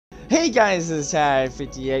Hey guys, this is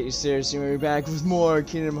Tag58. You're seriously we're back with more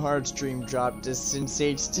Kingdom Hearts Dream Drop Distance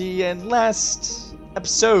HD, and last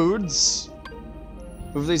episodes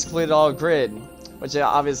we've at least completed all grid, which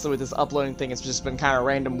obviously with this uploading thing it's just been kind of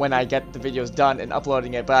random when I get the videos done and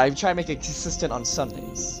uploading it, but I try to make it consistent on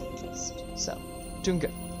Sundays at least. So, doing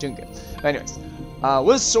good. But anyways,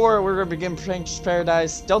 with Sora we're going to begin Prince's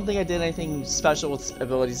Paradise. Don't think I did anything special with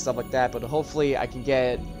abilities and stuff like that, but hopefully I can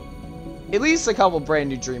get at least a couple brand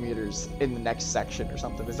new Dream Eaters in the next section or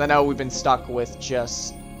something, because I know we've been stuck with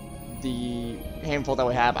just the handful that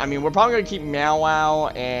we have. I mean, we're probably going to keep Meow Wow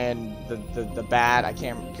and the Bat. I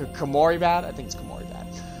can't... Komori Bat? I think it's Komori Bat.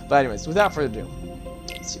 But anyways, without further ado,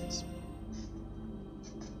 let's see this.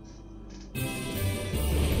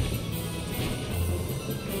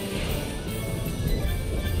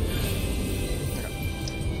 Okay.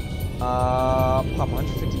 Pop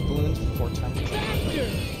 150 balloons 4 times.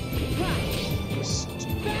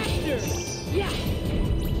 Faster! Yeah!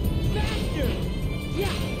 Faster!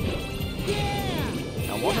 Yeah!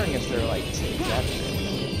 Yeah! I'm wondering if they're like together.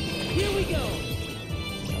 Here we go!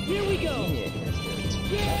 Here we go!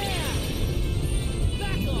 Yeah!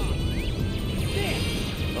 Back off! There!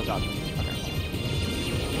 Oh god. Okay.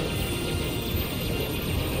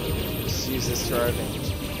 Just use this to our advantage.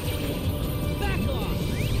 Back off!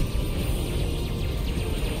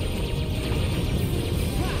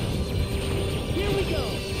 Here we go!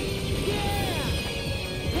 Yeah!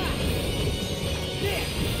 Ha! There!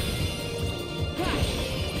 Ha!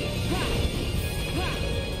 Ha! Ha!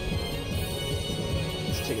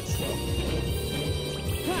 Let's take it slow.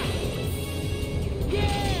 Ha!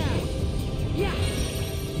 Yeah! Yeah!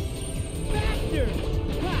 Faster!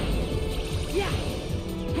 Ha! Yeah!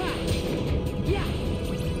 Ha! Yeah!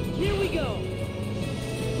 Here we go!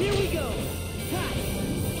 Here we go! Ha!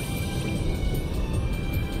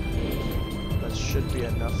 That should be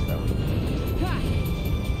enough though. Ha!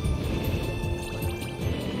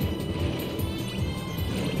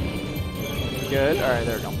 Good. Alright,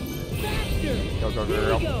 there we go. Faster! Go.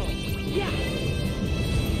 Here we go! Yeah!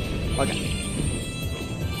 Okay.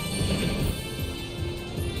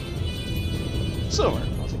 Silver.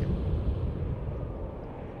 I'll take it.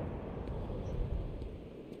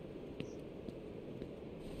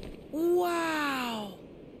 Wow!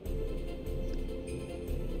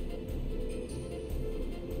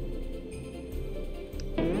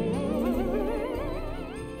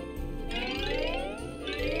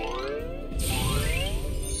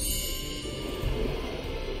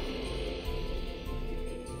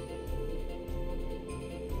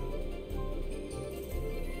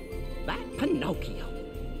 That Pinocchio.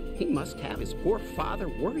 He must have his poor father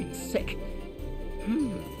worried sick.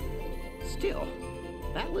 Still,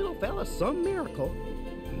 that little fella's some miracle.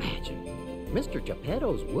 Imagine, Mr.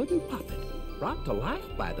 Geppetto's wooden puppet brought to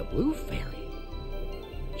life by the Blue Fairy.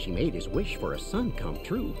 She made his wish for a son come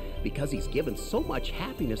true because he's given so much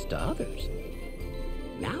happiness to others.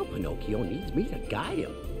 Now Pinocchio needs me to guide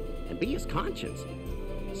him and be his conscience.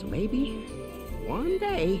 So maybe, one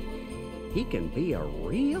day, he can be a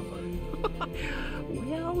real...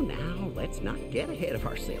 Well, now, let's not get ahead of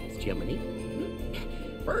ourselves, Jiminy.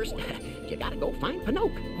 First, you gotta go find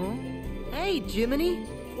Pinocchio. Huh? Hey, Jiminy,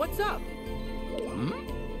 what's up?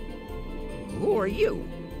 Who are you?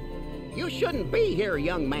 You shouldn't be here,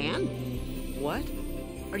 young man. What?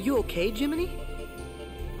 Are you okay, Jiminy?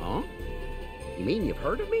 Huh? You mean you've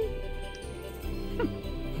heard of me?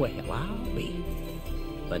 Well, I'll be.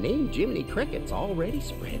 The name Jiminy Cricket's already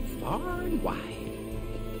spread far and wide.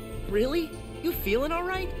 Really? You feeling all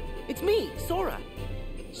right? It's me, Sora.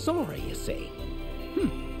 Sora, you say?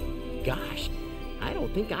 Gosh, I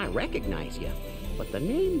don't think I recognize you, but the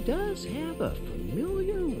name does have a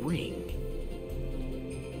familiar ring.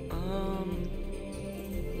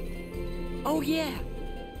 Oh yeah.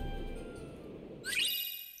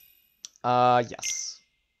 Yes.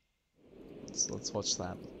 Let's watch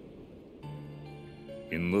that.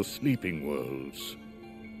 In the sleeping worlds,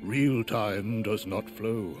 real time does not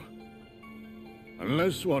flow.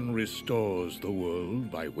 Unless one restores the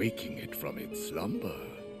world by waking it from its slumber,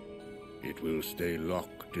 it will stay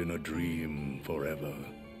locked in a dream forever.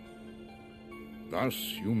 Thus,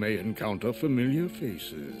 you may encounter familiar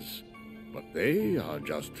faces, but they are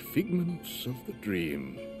just figments of the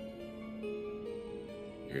dream.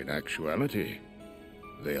 In actuality,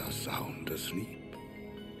 they are sound asleep,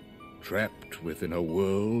 trapped within a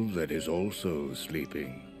world that is also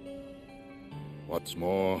sleeping. What's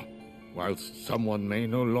more, whilst someone may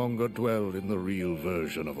no longer dwell in the real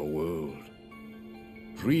version of a world,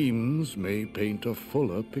 dreams may paint a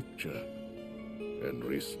fuller picture and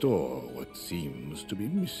restore what seems to be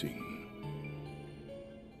missing.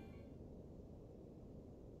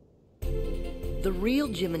 the real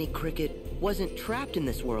Jiminy Cricket wasn't trapped in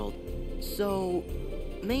this world. So,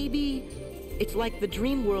 maybe it's like the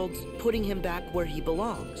dream world's putting him back where he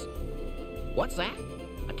belongs. What's that?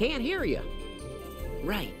 I can't hear you.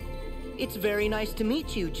 Right. It's very nice to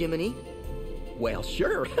meet you, Jiminy. Well,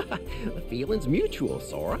 sure. The feeling's mutual,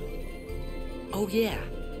 Sora. Oh, yeah.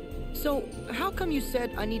 So, how come you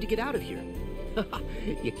said I need to get out of here?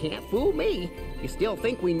 You can't fool me. You still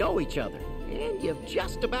think we know each other. And you've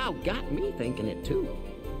just about got me thinking it, too.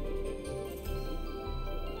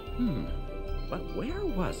 But where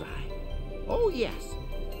was I? Oh, yes.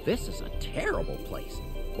 This is a terrible place.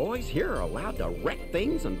 Boys here are allowed to wreck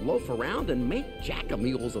things and loaf around and make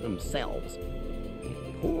jack-a-mules of themselves.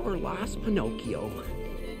 And poor lost Pinocchio.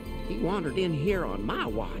 He wandered in here on my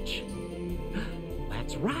watch.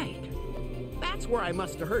 That's right. That's where I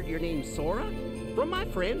must have heard your name, Sora. From my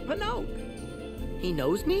friend Pinocchio. He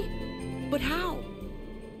knows me? But how?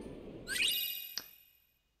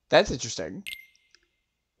 That's interesting.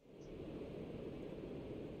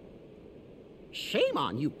 Shame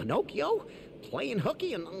on you, Pinocchio. Playing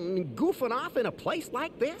hooky and goofing off in a place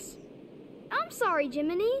like this? I'm sorry,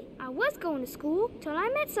 Jiminy. I was going to school till I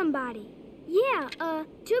met somebody. Yeah,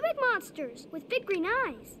 two big monsters with big green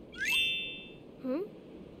eyes.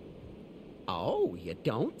 Oh, you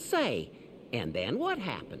don't say. And then what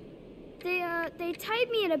happened? They tied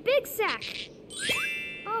me in a big sack.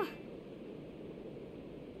 Oh,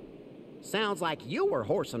 Sounds like you were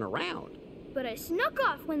horsing around. but I snuck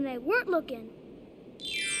off when they weren't looking.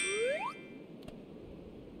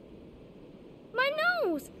 My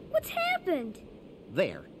nose! What's happened?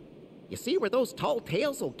 There. You see where those tall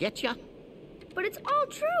tales will get you? But it's all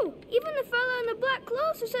true. Even the fella in the black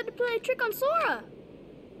clothes who said to play a trick on Sora.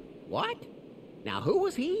 What? Now, who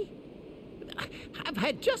was he? I've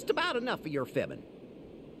had just about enough of your fibbing.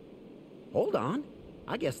 Hold on.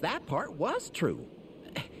 I guess that part was true.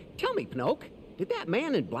 Tell me, Pinocchio, did that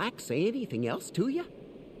man in black say anything else to you?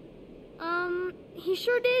 He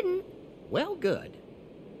sure didn't. Well, good.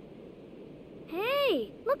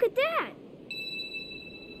 Hey, look at that.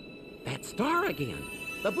 That star again.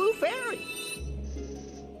 The Blue Fairy.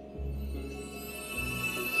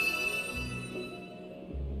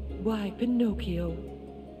 Why, Pinocchio?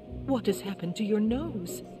 What has happened to your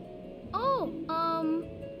nose? Oh,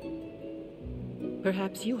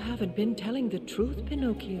 Perhaps you haven't been telling the truth,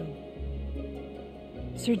 Pinocchio.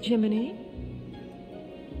 Sir Jiminy?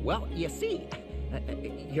 Well, you see,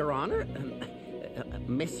 Your Honor,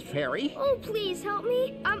 Miss Fairy. oh, please help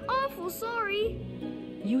me. I'm awful sorry.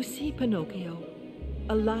 You see, Pinocchio,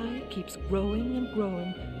 a lie keeps growing and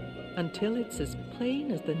growing until it's as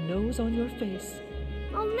plain as the nose on your face.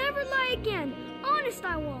 I'll never lie again. Honest,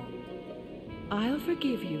 I won't. I'll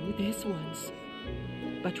forgive you this once.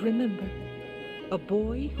 But remember, a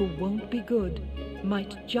boy who won't be good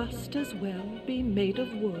might just as well be made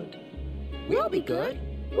of wood. We'll be good,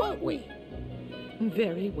 won't we?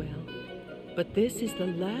 Very well. But this is the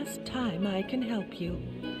last time I can help you.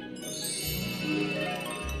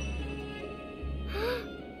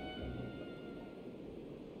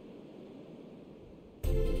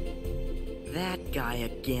 That guy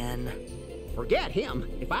again. Forget him.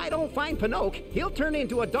 If I don't find Pinocchio, he'll turn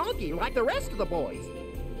into a donkey like the rest of the boys.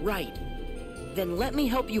 Right. Then let me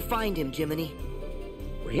help you find him, Jiminy.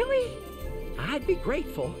 Really? I'd be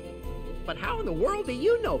grateful. But how in the world do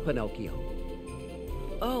you know Pinocchio?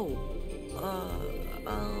 Oh,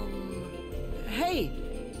 hey,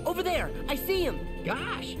 over there, I see him.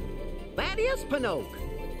 Gosh, that is Pinocchio.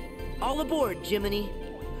 All aboard, Jiminy.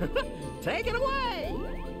 Take it away.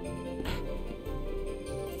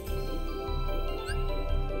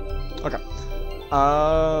 Okay.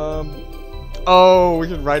 Oh, we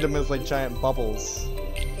can write them as like giant bubbles.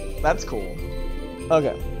 That's cool.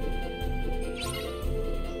 Okay.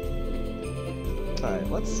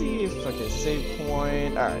 Alright, let's see if, okay, save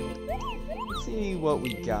point. Alright. Let's see what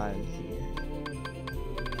we got in here. I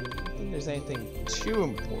don't think there's anything too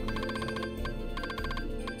important.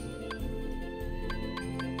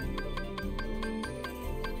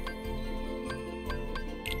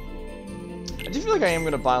 I do feel like I am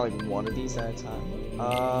gonna buy like one of these at a time.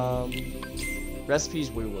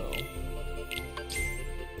 Recipes we will.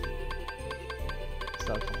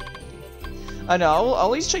 I know, I'll at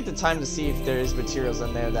least check the time to see if there's materials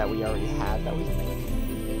in there that we already had that we can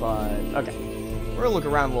make. But, okay. We're gonna look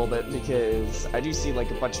around a little bit because I do see like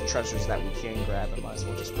a bunch of treasures that we can grab and might as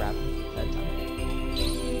well just grab them at that time.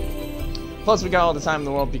 Plus we got all the time in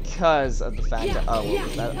the world because of the fact that, oh, what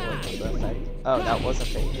was that? What was that fake? Oh, that was a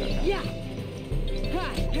fake, okay. Yeah.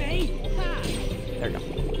 There we go.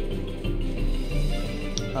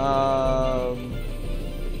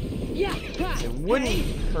 Yeah. It wouldn't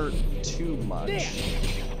hurt too much.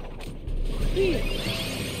 Here.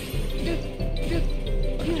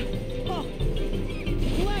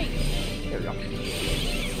 There we go.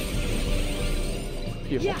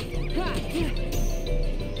 Beautiful.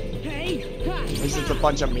 At least it's a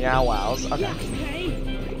bunch of meow wows. Okay.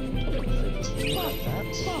 15 like that.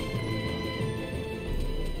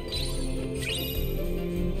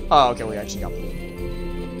 Oh, okay, we actually got blue.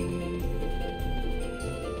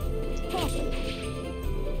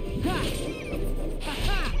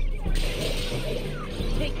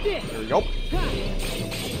 There we go.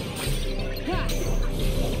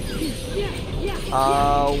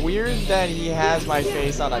 Weird that he has my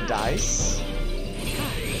face on a dice.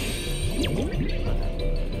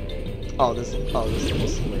 Oh, this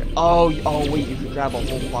is weird. Oh, wait, you could grab a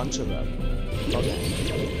whole bunch of them. Okay.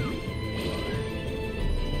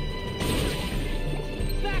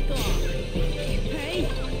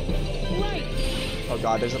 Oh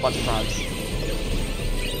god, there's a bunch of frogs.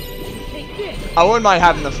 I wouldn't mind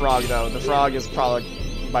having the frog though. The frog is probably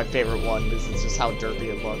my favorite one because it's just how derpy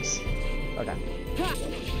it looks. Okay.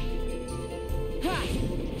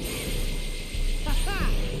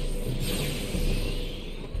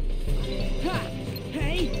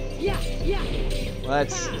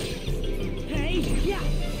 Let's see.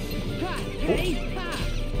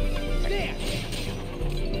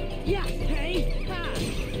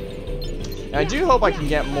 I do hope I can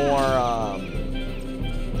get more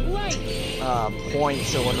points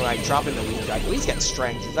so when I drop in the week, I at least get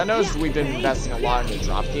strength. Because I noticed we've been investing a lot in the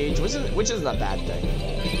drop gauge, which isn't a bad thing.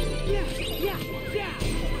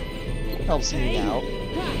 Helps me out.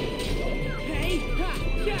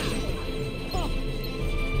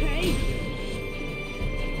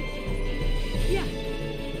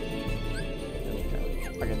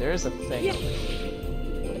 Okay, there's a thing.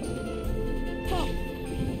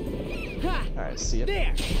 Alright, see it.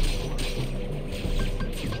 There.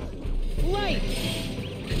 Light.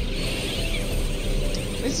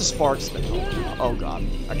 At least the spark's been helping. Oh god.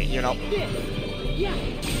 Okay, you know.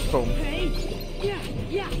 Boom.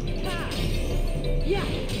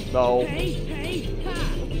 No.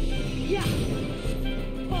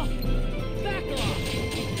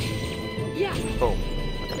 Boom.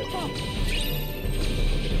 Okay.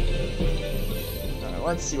 Alright,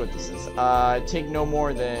 let's see what this is. Take no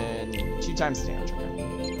more than 2 times damage. Okay.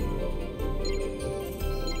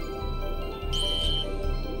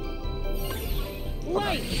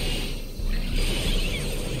 Light.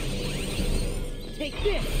 Take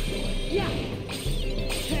this. Yeah.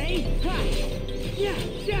 Hey. Ha. Yeah.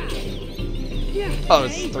 Yeah. Yeah. Oh,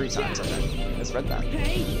 it's 3 times. Okay. Let's read that.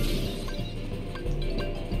 Hey.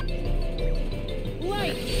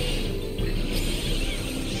 Light.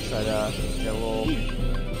 Let's try to get a little.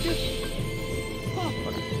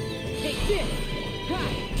 Okay. Take this. Ha.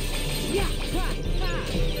 Yeah. Ha. Ha.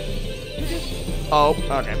 Oh,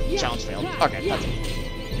 okay. Challenge failed. Okay, that's it.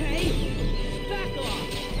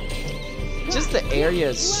 Just the area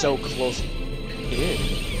is so close. Ew.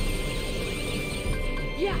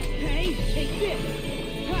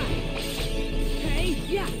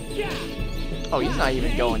 Oh, he's not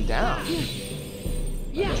even going down.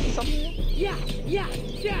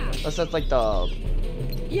 Unless that's like the...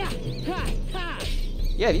 Yeah,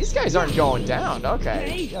 these guys aren't going down.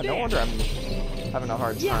 Okay. Yeah, no wonder I'm having a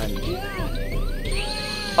hard time.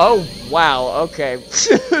 Oh, wow, okay.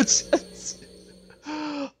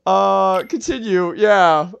 Continue,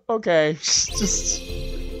 yeah, okay. Just...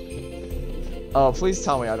 Oh, please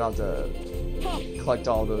tell me I don't have to collect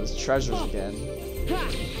all those treasures again.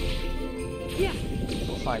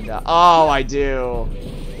 We'll find out. Oh, I do.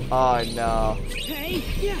 Oh, no.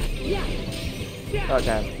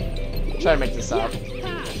 Okay. Try to make this up.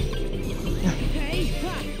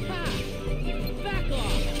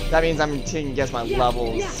 That means I'm taking guess my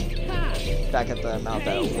levels back at the amount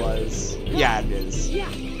that it was. Yeah, it is.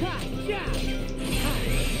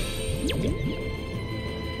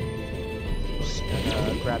 Just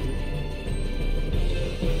gonna grab you.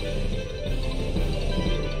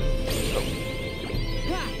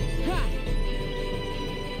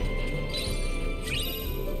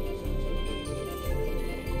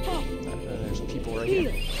 There's people right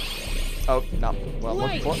here. Oh, no. What I'm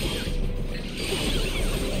looking for.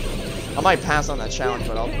 I might pass on that challenge,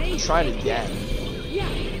 but I'll try it again.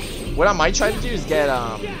 What I might try to do is get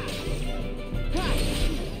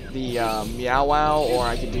the Meow Wow, or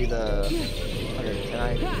I could do the... Okay, can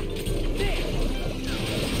I...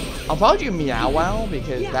 I'll probably do Meow Wow,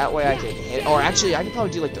 because that way I can hit... Or actually, I could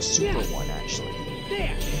probably do like the super one, actually.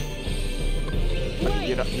 But,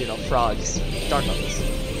 you know, frogs. Dark ones.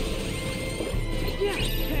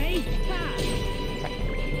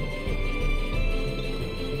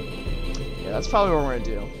 Yeah, that's probably what we're gonna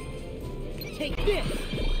do. Take this.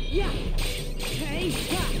 Yeah. Hey,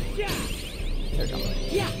 There we go.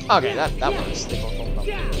 Okay, that works. They both hold up.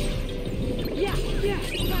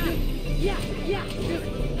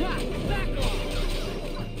 Back off.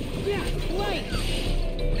 Wait.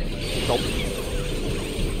 Gulp.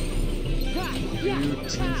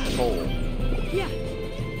 Beautiful. Yeah.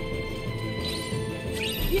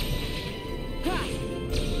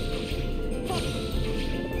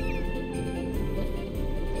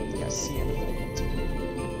 I see anything.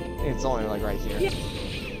 It's only like right here.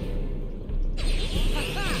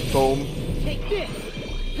 Boom. Take this.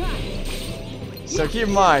 So keep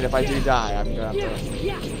in mind, if I do die, I'm gonna have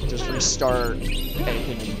to just restart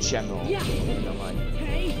anything in general. You know, like.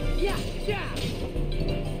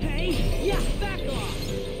 Hey, back off.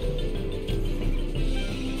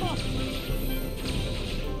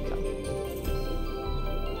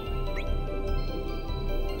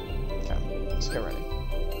 Okay, let's get ready.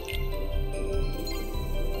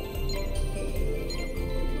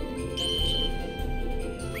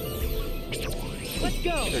 Let's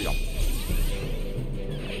go. There you go.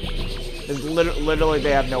 It's literally,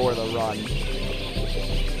 they have nowhere to run.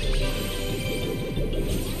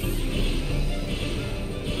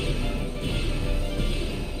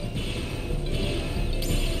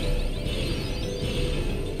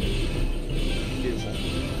 Beautiful.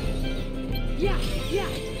 Yeah.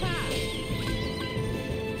 Ha.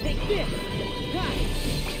 Take this. Ha.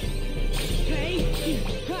 Hey,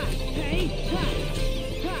 ha. Hey, ha.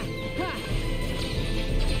 Ha.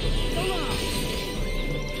 Come on.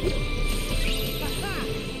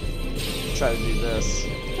 Try to do this.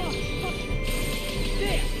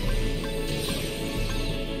 There.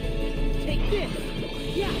 Take this.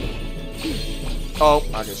 Yeah. Oh,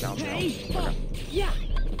 okay, challenge now. Hey. Okay. Yeah.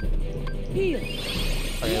 Heal.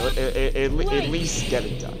 Okay, at least get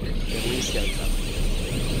it done. At least get it done.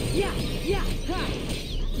 Yeah. Ha.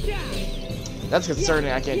 Yeah. That's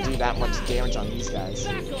concerning. I can't do that much damage on these guys.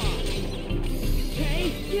 Back off.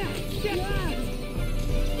 Hey. Yeah.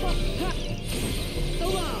 Ha. So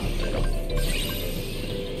long.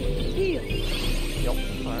 Heal. Yep.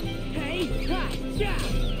 Alright. Hey. Ha. Yeah.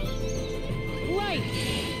 Light.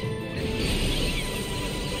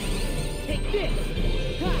 Take this.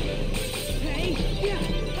 Ha. Hey. Yeah.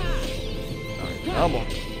 Ha. Alright. Normal.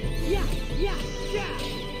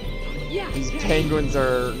 Yeah. These penguins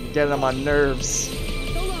are getting on my nerves.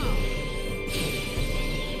 So long.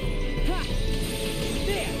 Ha.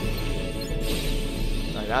 There.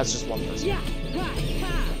 Alright, that's just one person. Yeah. Ha.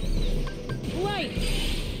 Light.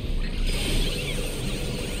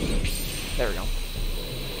 There we go.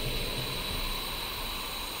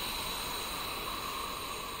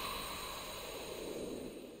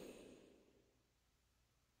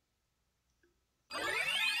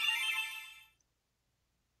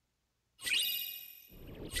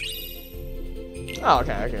 Oh,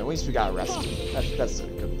 okay, at least we got arrested. That's a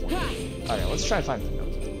good point. Okay, let's try and find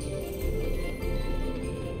Pinocchio.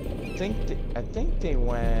 I think they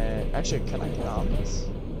went... Actually, can I get on this?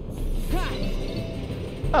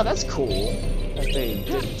 Oh, that's cool. That they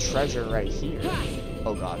did treasure right here.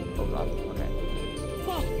 Oh god, okay.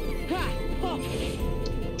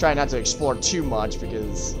 Try not to explore too much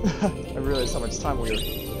because I realized how much time we were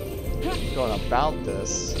going about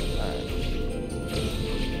this. Alright.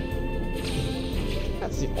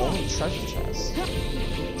 That's the only treasure chest.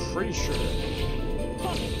 I'm pretty sure.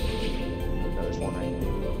 No, there's one right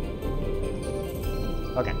here.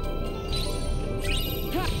 Okay.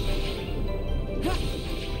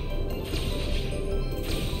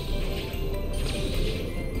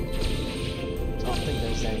 I don't think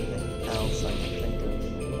there's anything else I can think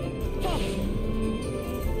of.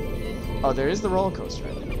 Oh, there is the roller coaster.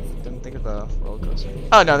 I didn't think of the roller coaster.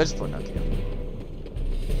 Oh no, there's Pinocchio.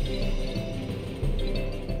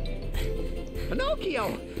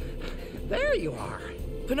 Pinocchio! There you are.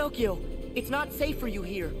 Pinocchio, it's not safe for you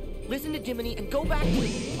here. Listen to Jiminy and go back to...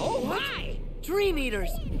 Oh, my! Dream Eaters!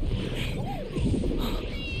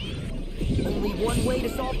 Only one way to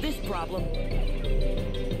solve this problem.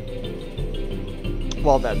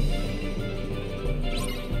 Well then.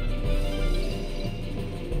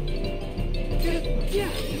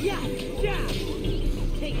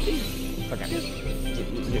 Okay.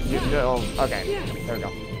 No, okay. There we go.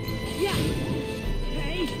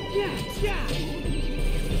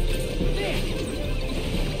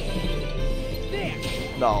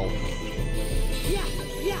 No.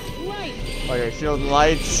 Okay, feel the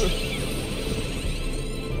lights.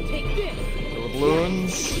 The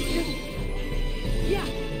balloons.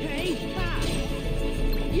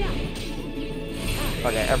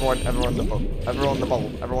 Okay, everyone in the boat. Everyone in the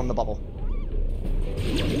bubble. Everyone in the bubble.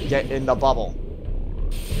 Get in the bubble.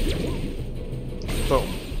 Boom.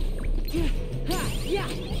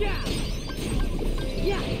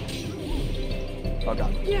 Oh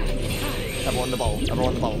god. Everyone in the bubble. Everyone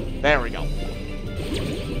in the bubble. There we go.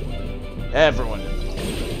 Everyone in the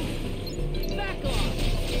bubble. Back off.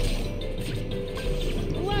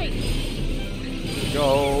 Light.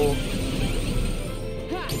 Go.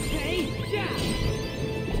 Hey,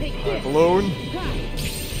 take this. Balloon.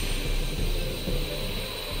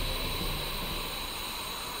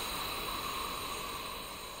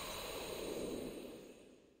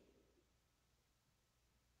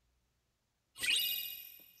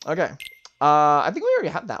 Okay. I think we already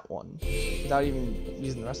have that one without even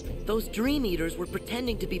using the recipe. Those dream eaters were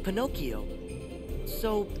pretending to be Pinocchio.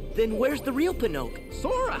 So, then where's the real Pinocchio?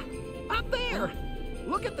 Sora! Up there!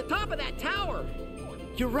 Look at the top of that tower!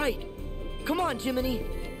 You're right. Come on, Jiminy.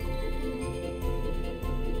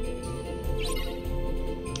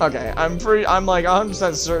 Okay, I'm like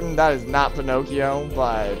 100% certain that is not Pinocchio,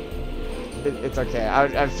 but it's okay.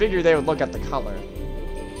 I figured they would look at the color.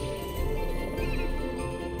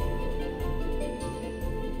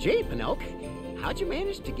 Gee, Pinocchio, how'd you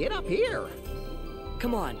manage to get up here?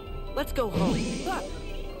 Come on, let's go home.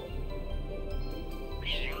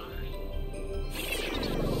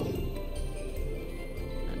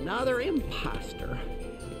 Another imposter.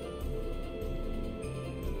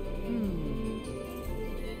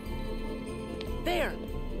 There!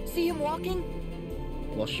 See him walking?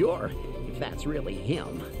 Well, sure, if that's really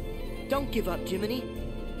him. Don't give up, Jiminy.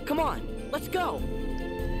 Come on, let's go.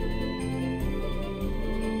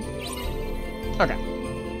 Okay.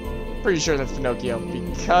 Pretty sure that's Pinocchio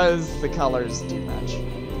because the colors do match.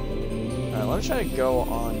 Alright, let me try to go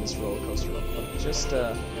on this roller coaster real quick. Just,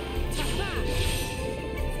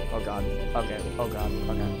 Oh god. Okay. Oh god.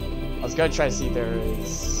 Okay. I was gonna try to see if there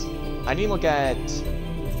is... I need to look at...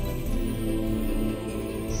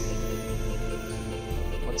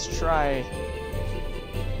 Let's try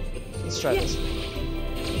this.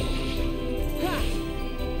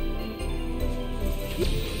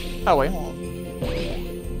 Oh wait, hold on.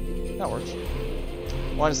 That works.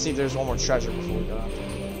 Want to see if there's one more treasure before we go out there.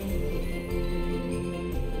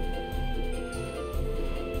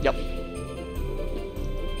 Yep.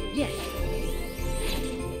 Yes.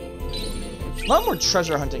 A lot more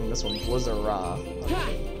treasure hunting in this one. Blizzard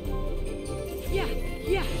Yeah.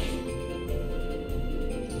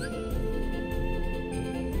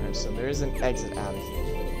 Alright, so there is an exit out of here.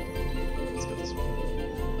 Let's go this way.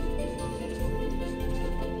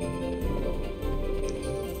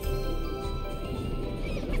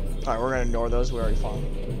 Alright, we're gonna ignore those. We already found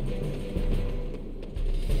them.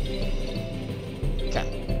 Okay.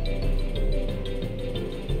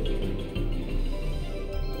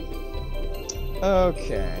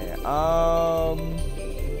 Okay,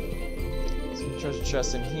 some treasure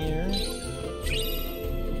chests in here.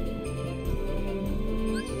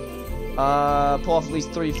 Pull off at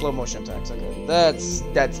least 3 flow motion attacks. Okay, that's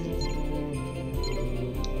easy.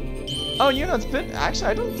 Oh, you know, it's been actually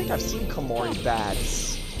I don't think I've seen Komori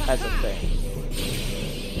bats as a thing.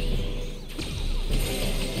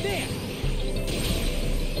 There.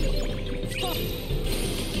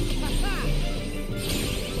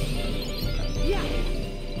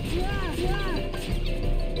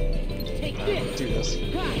 Take this. Do this.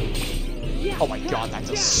 Oh my god, that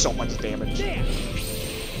does so much damage. There.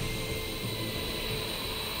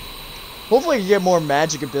 Hopefully I can get more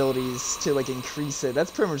magic abilities to like increase it.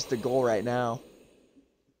 That's pretty much the goal right now.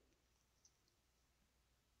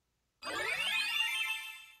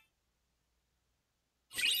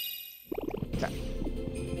 Okay.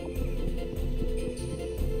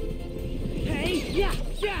 Hey, yeah.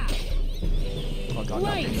 Oh god,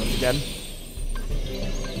 not doing those again.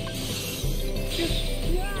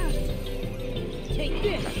 Take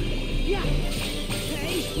this. Yeah.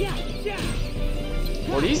 Hey, yeah.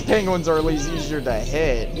 Well, these penguins are at least easier to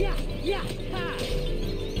hit. Yeah.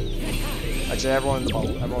 Actually, everyone in the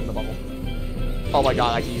bubble. Everyone in the bubble. Oh my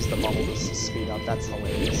god, I can use the bubble to speed up. That's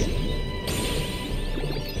hilarious.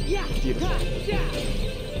 Beautiful.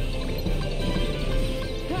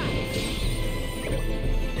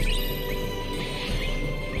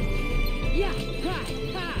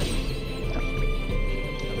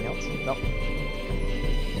 Anything else? Nope.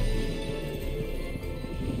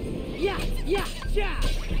 Yeah.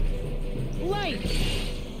 Light.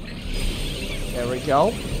 There we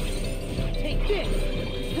go. Take this.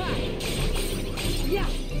 Yeah.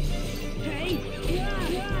 Hey.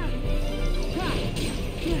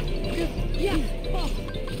 Yeah.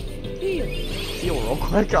 Heal real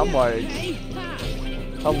quick. I'm like,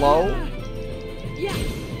 Hello? Yeah.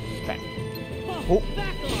 Okay. Oh, Oh.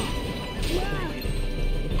 back off.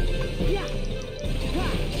 Yeah. Ha.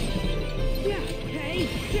 Yeah. Hey.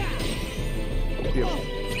 Yeah. Beautiful.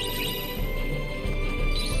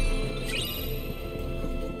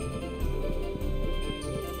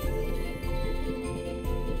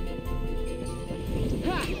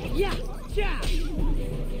 Ha. Yeah. Yeah.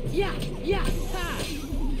 Yeah. Yeah. Ha.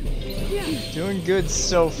 Yeah. Doing good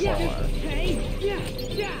so far. Yeah. Hey. Yeah.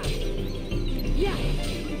 Yeah. Yeah.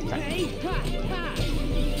 Okay. Hey. Ha. Ha.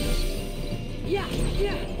 Yeah.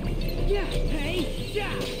 Yeah. Yeah. Hey.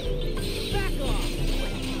 Yeah. Back off.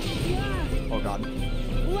 Yeah. Oh god.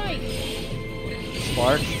 Light.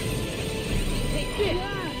 Spark. Take this.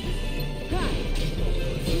 Ha.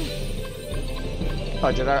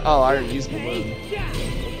 Oh, did I? Oh, I already used balloon. Hey. Yeah.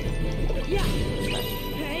 Yeah.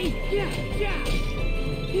 Hey. Yeah. Yeah.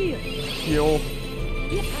 Here. Heal.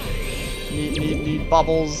 Yeah. Need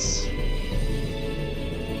bubbles.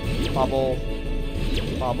 Bubble.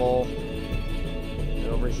 Bubble. Get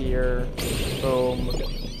over here. Boom.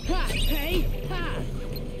 Ha. Hey. Ha.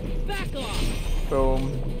 Back off.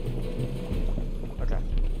 Boom. Okay.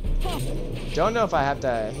 Oh. Don't know if I have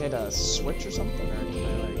to hit a switch or something, or can I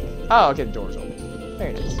like... Oh, okay, the door's open.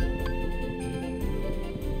 Very nice.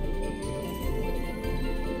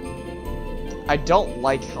 I don't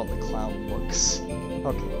like how the clown looks.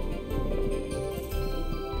 Okay.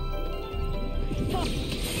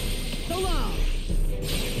 So long.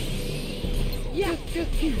 Yeah.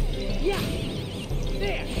 Yeah.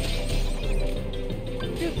 There.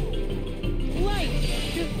 Light.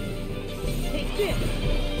 Take this.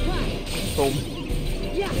 Ha. Boom.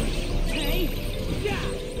 Yeah. Hey. Yeah.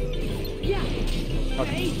 Yeah.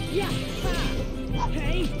 Okay. Hey. Yeah. Ha.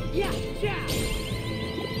 Hey. Yeah. Yeah.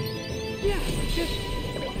 Yeah.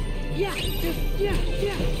 Yeah. Yeah.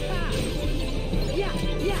 Yeah. Ha. Yeah.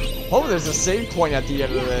 Yeah. Hope there's a save point at the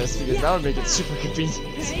end of this, because that would make it super convenient.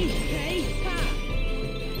 Hey. Hey. Ha.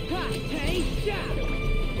 Ha. Hey. Yeah.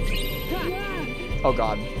 Ha. Oh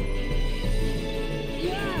god.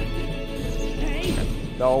 Yeah. Hey.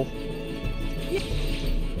 No.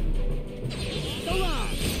 So long.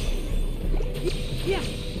 Yeah.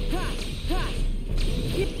 Ha. Ha.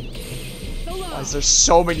 Yeah. So long. Why is there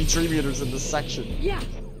so many dream eaters in this section? Yeah.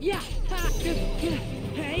 Yeah. Ha. Yeah.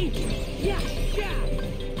 Hey. Yeah. Yeah.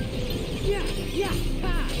 Yeah. Yeah.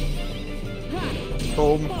 Ha. Ha.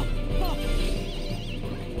 Boom. Oh. Oh.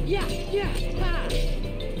 Yeah. Yeah. Ha.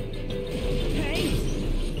 Hey.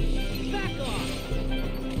 Back off.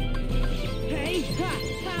 Hey. Ha.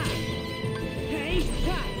 Ha. Hey.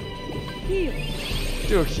 Ha. Here.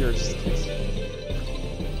 Do a cure just in case.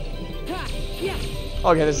 Ha. Yeah.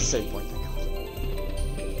 Okay, this is a save point, thank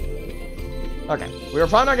god. Okay, we were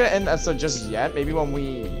probably not gonna end the episode just yet. Maybe when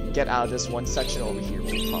we get out of this one section over here,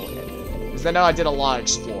 we'll probably end it. Because I know I did a lot of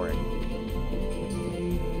exploring.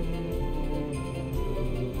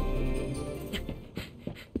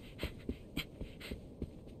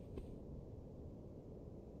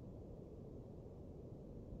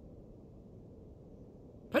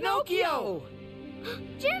 Pinocchio!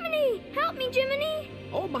 Jiminy! Help me, Jiminy!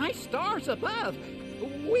 Oh, my stars above!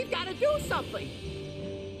 We've got to do something!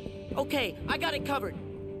 Okay, I got it covered.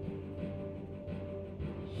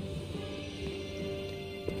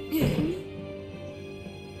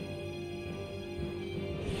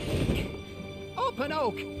 Oh,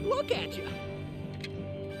 Pinocchio, look at you!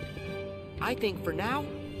 I think for now,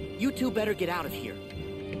 you two better get out of here.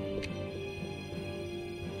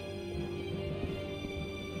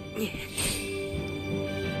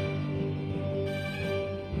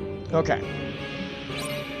 Okay.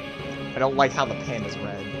 I don't like how the pan is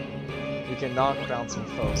red. You can knock bouncing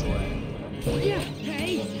foes away. Yeah.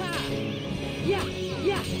 Hey. Ha. Yeah.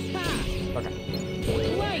 Yeah. Ha. Okay.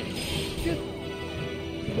 Light.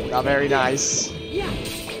 Not very nice. Yeah.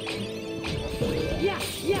 Yeah.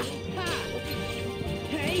 Yeah. Ha.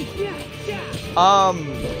 Hey. Yeah. Yeah.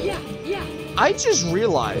 Yeah. Yeah. I just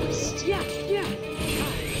realized Yeah. Yeah.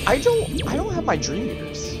 I don't have my dream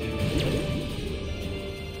eaters.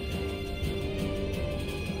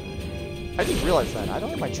 I just realized that. I don't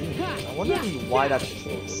have my dream eaters. I wonder why that's the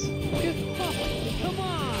case. Come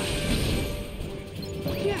on.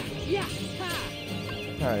 Yeah. Yeah. Ha.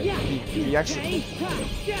 Alright, Yeah. the extra. Hey. Ha.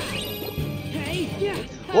 Yeah. Hey. Yeah.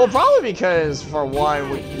 Well, probably because, for one,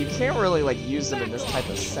 you can't really, like, use them in this type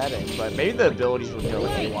of setting, but maybe the abilities would go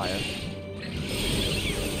haywire.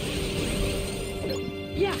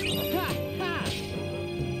 Yeah. Ha. Ha.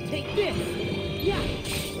 Take this. Yeah.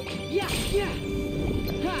 Yeah. Yeah.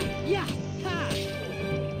 Ha. Yeah. Ha.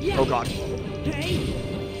 Yeah. Oh god. Hey.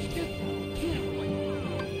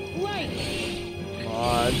 Light. Come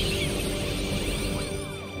on.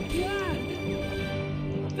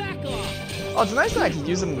 Oh, it's nice that I can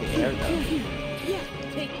use them in the air, though. Yeah,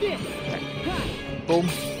 take this. Okay. Ha. Boom.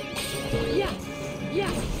 Yeah,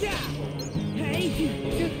 yeah, yeah. Hey,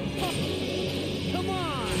 come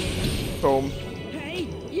on. Boom. Hey,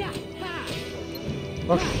 yeah, ha.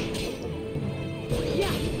 Okay.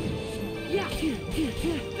 Yeah, yeah.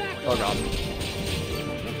 Back Oh god.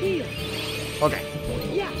 heel. Okay.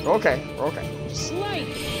 Yeah, Okay. We're okay.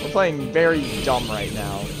 slice. We're playing very dumb right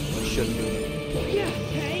now. We shouldn't be. Yeah,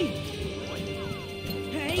 hey.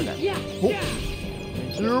 Hey, Okay. yeah, Oh. yeah.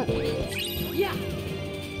 Thank you. Yeah.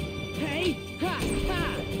 Hey, ha, ha.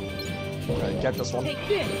 Okay, get this one. Take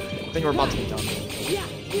this. I think we're about to be done. Yeah,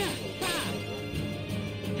 yeah, ha.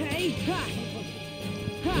 Hey, ha.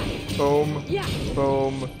 Ha. Boom. Yeah,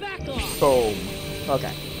 Boom. back off. Boom.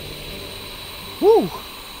 Okay. Woo!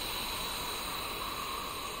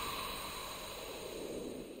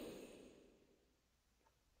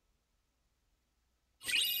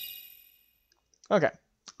 Okay.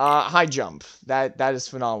 High jump. That is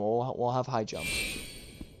phenomenal. We'll have high jump.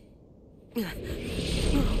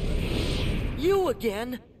 You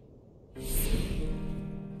again?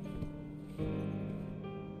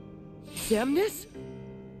 Semnis?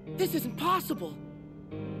 This isn't possible.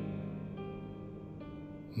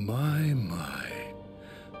 My.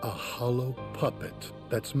 A hollow puppet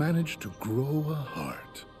that's managed to grow a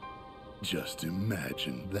heart. Just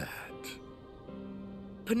imagine that.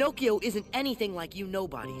 Pinocchio isn't anything like you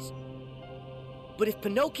nobodies. But if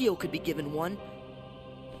Pinocchio could be given one,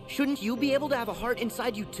 shouldn't you be able to have a heart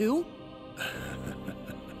inside you too?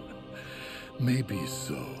 Maybe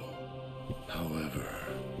so. However,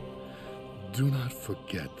 do not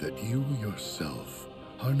forget that you yourself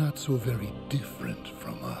are not so very different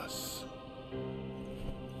from us.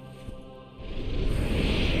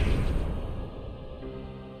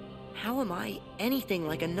 How am I anything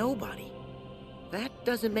like a nobody? That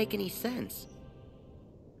doesn't make any sense.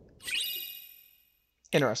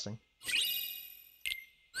 Interesting.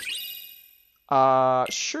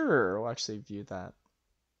 Sure. We'll actually view that.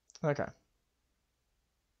 Okay.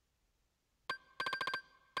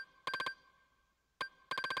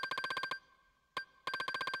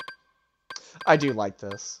 I do like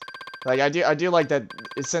this. Like, I do like that,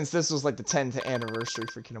 since this was like the 10th anniversary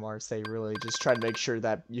for Kingdom Hearts, they really just tried to make sure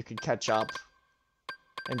that you could catch up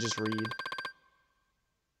and just read.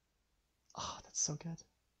 Oh, that's so good.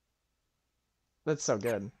 That's so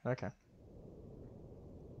good. Okay.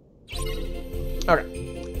 Okay.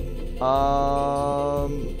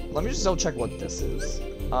 Let me just double check what this is.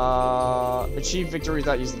 Achieve victory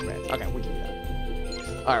without using the command. Okay, we can do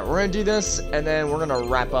that. Alright, we're gonna do this, and then we're gonna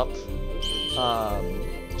wrap up.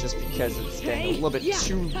 Just because it's getting a little bit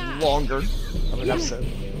too longer of an episode.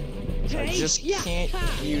 So I just can't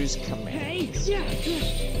use commands.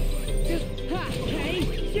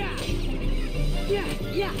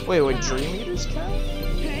 Wait, would Dream Eaters count?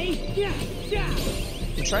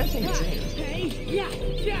 I'm trying to think of Dream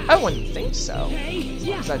Eaters. I wouldn't think so.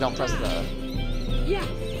 Because I don't press the...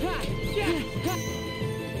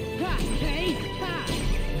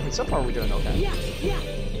 I mean, so far we're doing okay.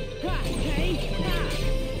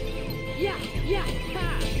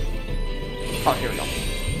 Oh, here we go.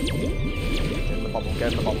 Get in the bubble,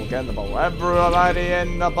 get in the bubble, get in the bubble. Everybody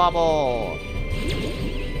in the bubble!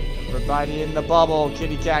 Everybody in the bubble.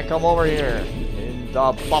 Kitty cat, come over here. In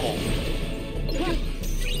the bubble.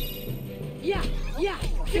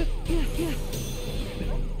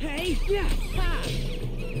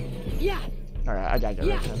 Alright, I gotta get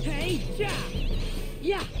rid of him.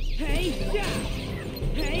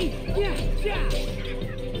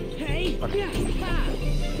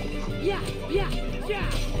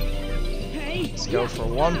 Let's go for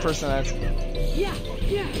 1% at a time.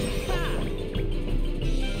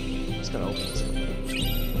 I'm just gonna open this.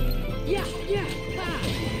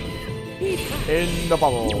 In the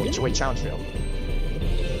bubble. Wait, challenge field.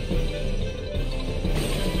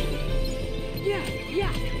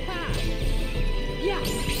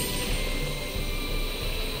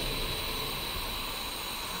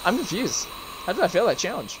 I'm confused. How did I fail that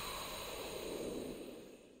challenge?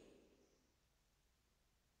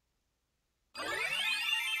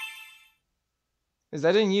 Is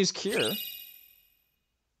that didn't use cure?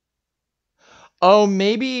 Oh,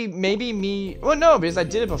 maybe me. Well, no, because I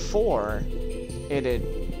did it before. It did.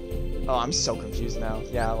 Oh, I'm so confused now.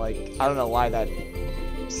 Yeah, like I don't know why that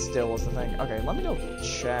still was the thing. Okay, let me go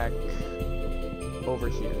check over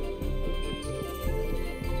here.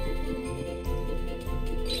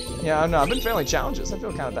 Yeah, I don't know. I've been failing challenges. I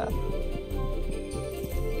feel kind of bad.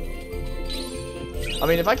 I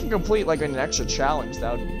mean, if I can complete like an extra challenge,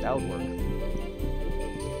 that would work.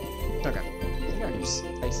 Okay. I think I just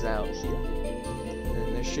ice it out here.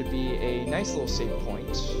 there should be a nice little save point.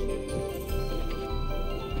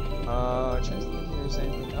 Trying to think if there's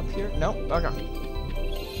anything up here. No?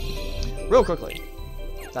 Okay. Real quickly.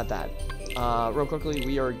 It's not that. Real quickly,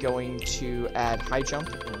 we are going to add high jump,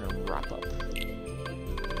 and we're going to wrap up.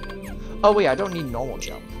 Oh wait, I don't need normal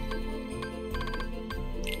jump.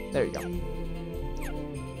 There you go.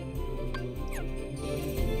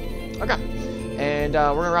 Okay. And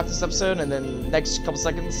we're going to wrap this episode, and then next couple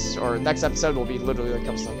seconds, or next episode will be literally like a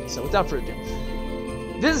couple seconds. So without further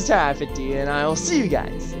ado, this is Ty50, and I will see you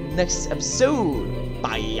guys next episode.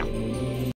 Bye.